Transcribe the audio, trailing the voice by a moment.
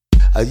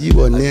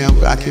You are now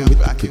rocking with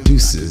the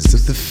producers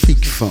of the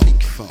Freak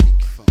Funk.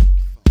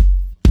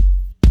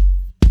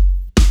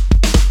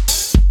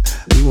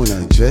 We want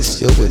to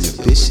address your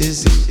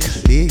inhibitions and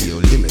clear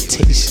your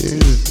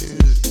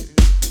limitations.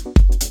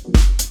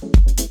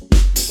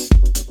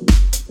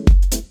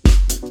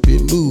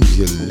 Remove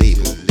your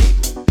label.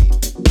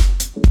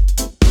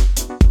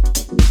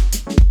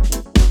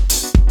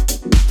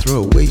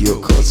 Throw away your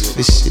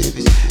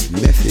cost-efficient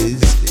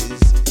methods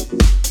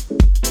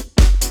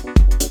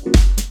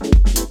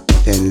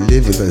and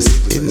live with us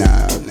in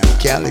our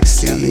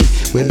galaxy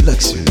where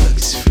luxury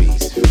is free.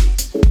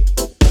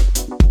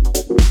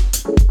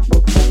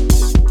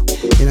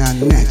 In our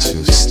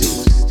natural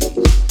state.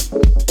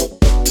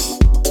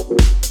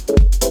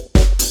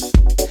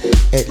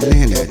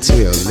 Atlanta to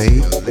LA.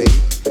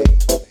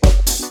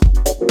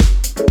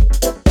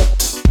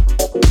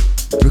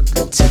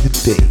 Brooklyn to the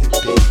Bay.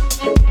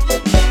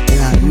 In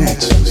our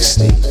natural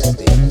state.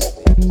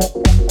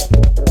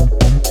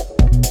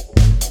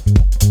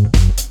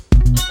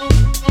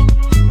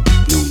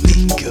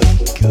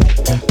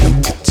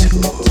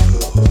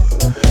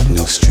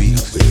 No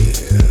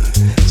streetwear,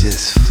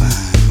 just fine.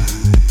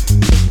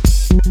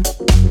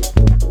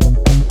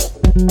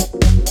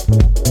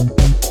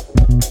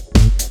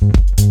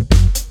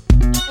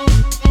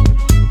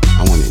 I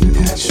want it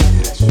natural,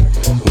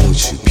 I want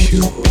you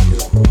pure.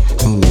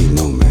 Don't need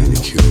no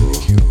manicure.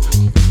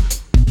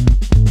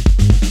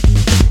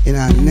 In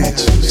our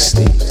natural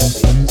state.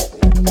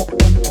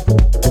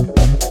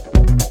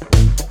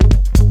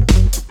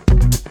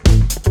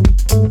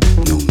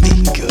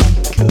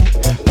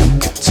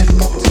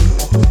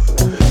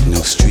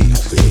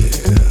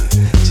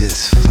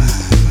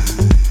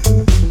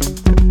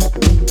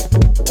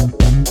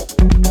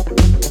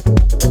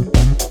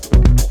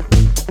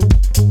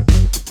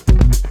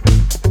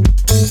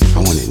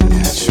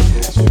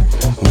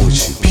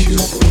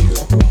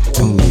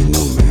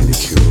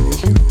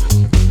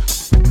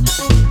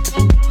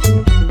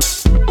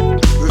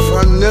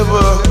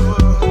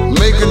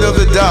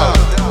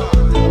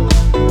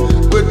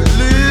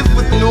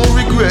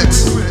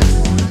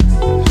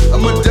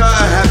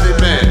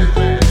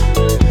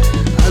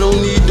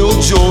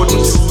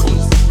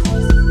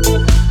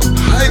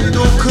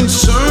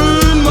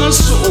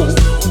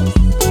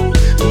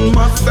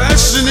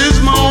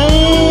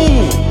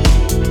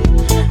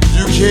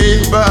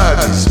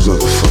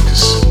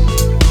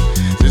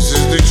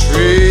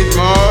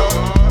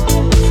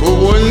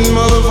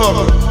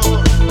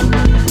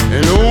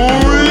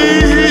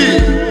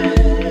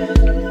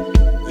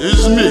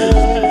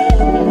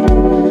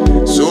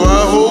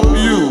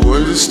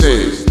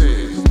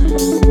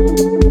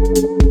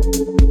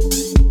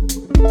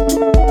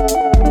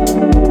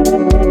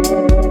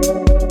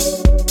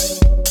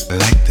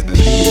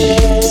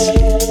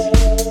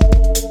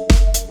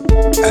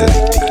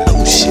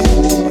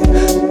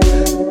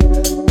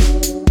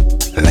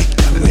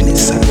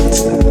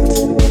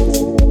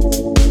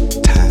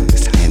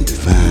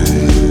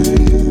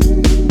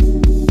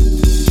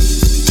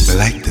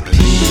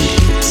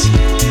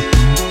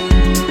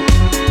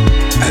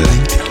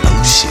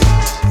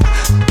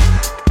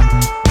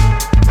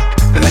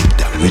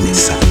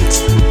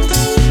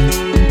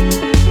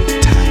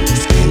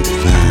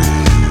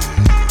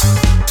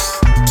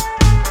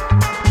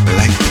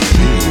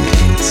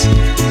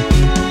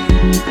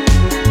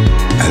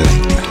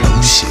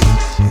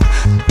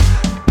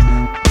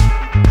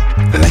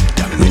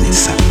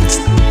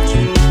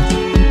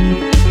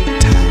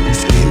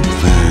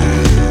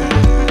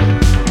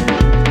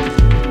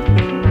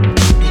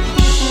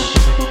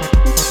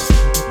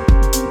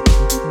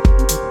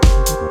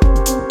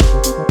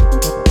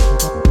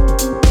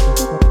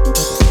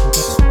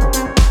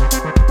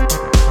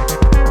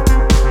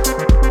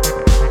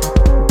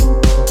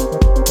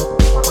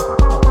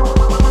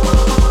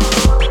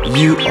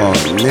 You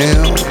are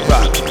now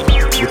rocking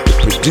with the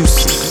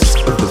producers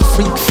of the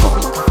Freak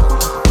Funk.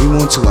 We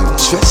want to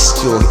undress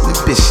your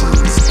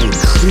inhibitions and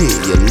clear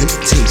your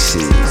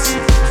limitations.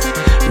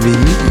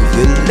 Remove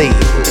your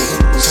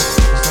labels.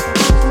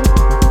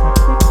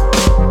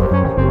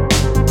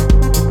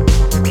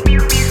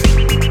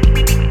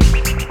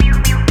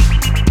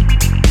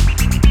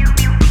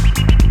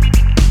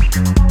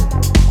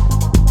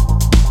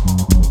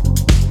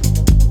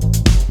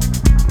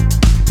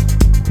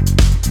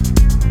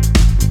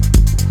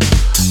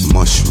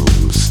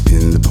 Mushrooms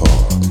in the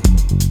park,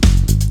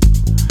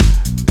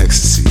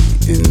 ecstasy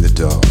in the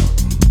dark,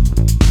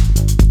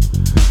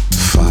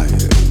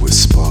 fire with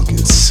sparking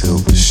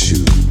silver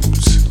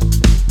shoes.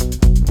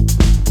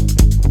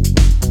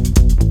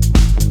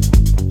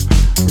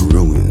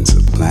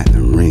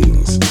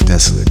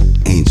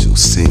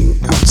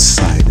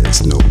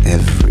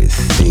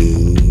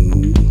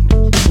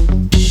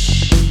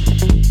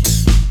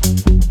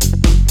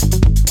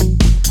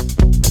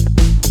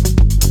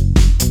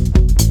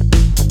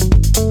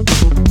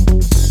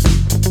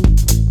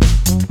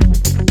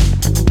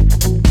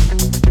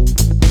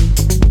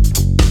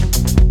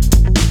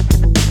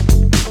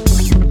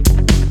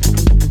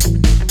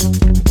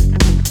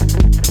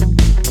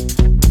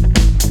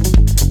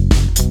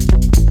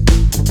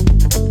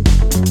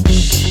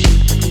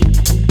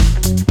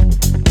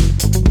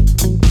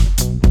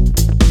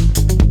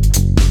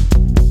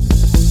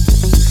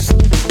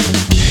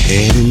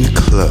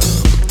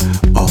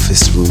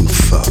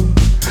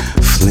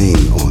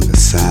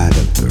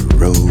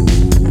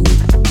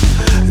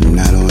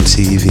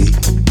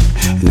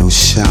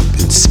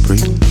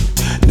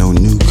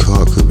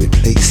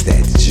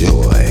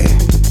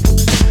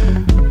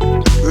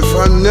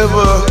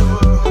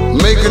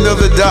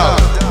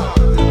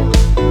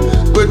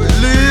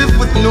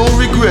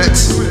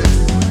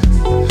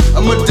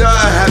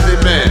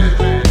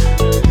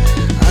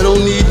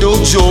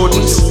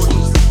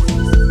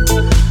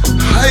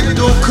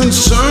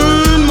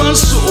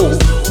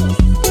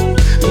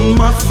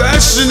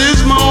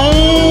 my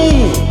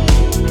own.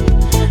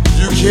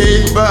 You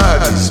can't buy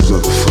these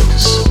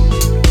motherfuckers.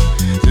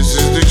 This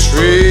is the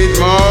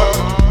trademark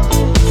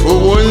for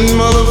one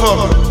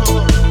motherfucker,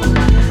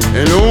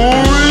 and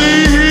only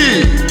he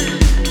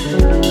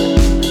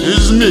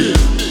is me.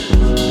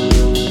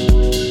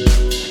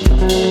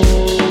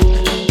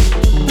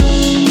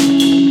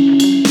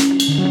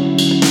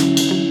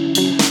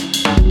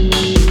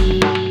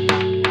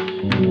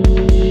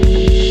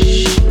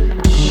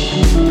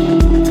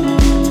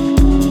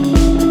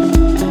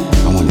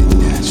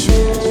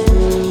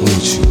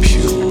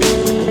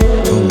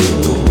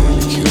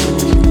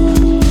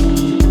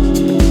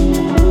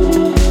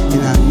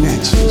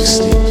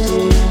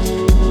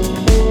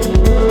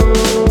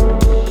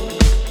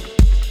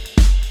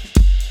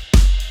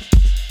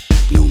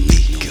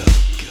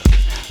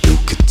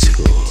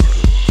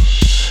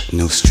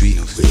 No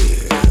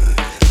streetwear,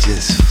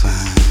 just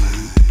fine.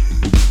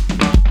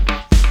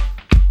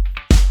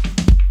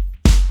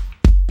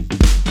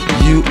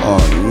 You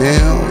are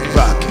now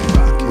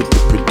rocking with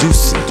the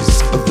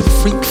producers of the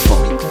freak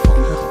funk.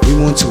 We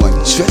want to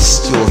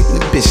undress your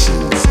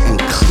inhibitions and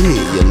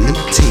clear your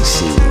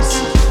limitations.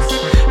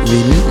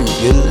 Renew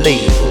your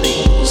labels.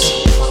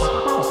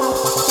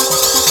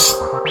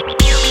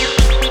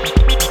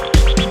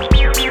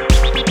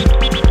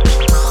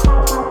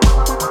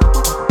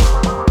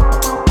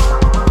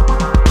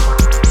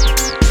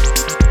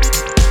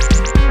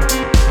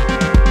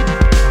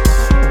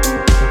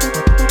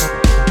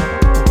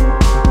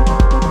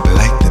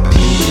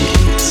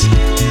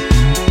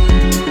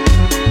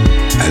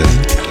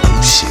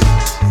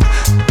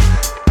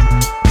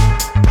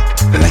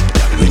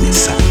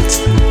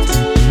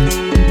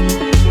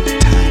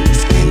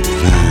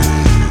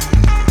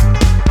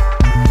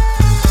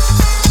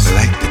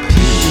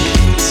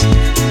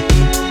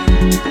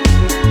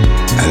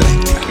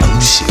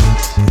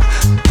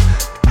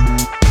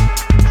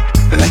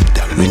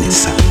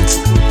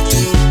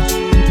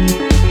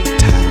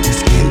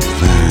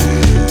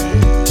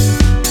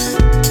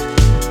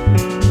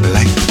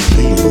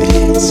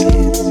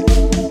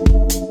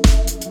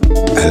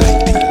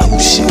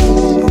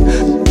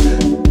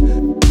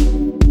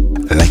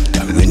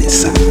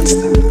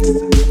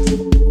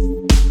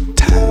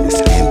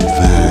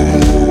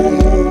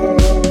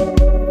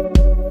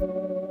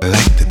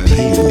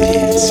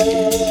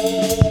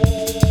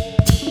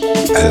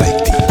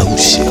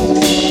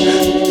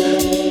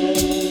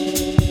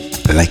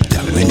 Like the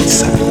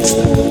Renaissance,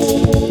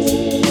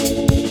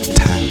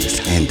 timeless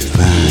and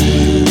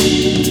divine.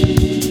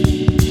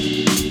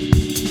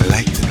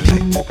 Like the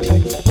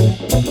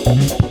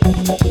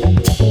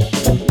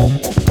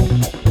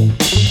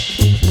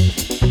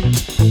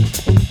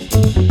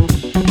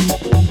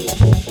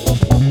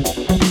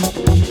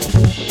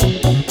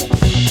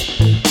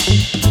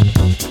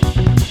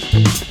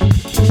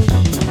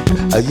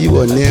You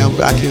are now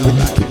rocking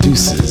with the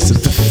producers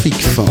of the freak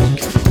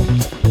funk.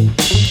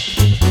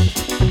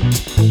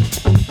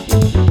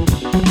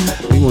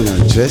 We want to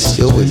address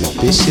your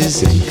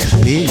inhibitions and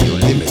clear your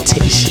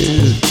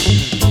limitations.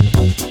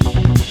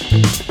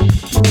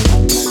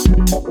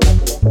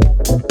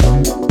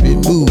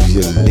 Remove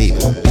your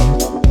label.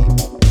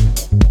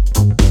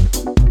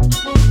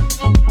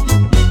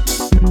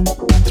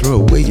 Throw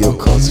away your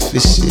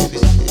cost-efficient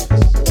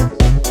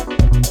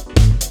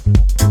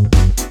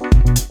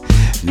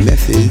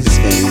methods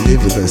and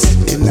live with us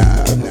in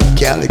our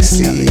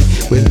galaxy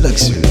where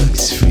luxury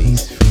is free.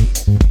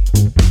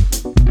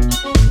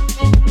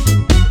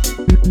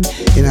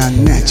 In our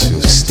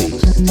natural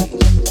state,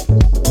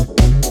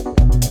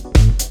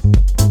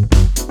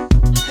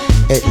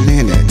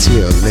 Atlanta to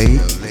LA,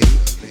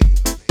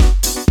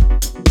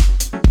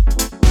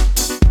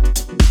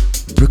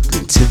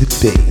 Brooklyn to the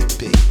Bay.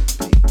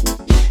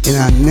 In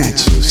our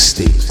natural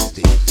state.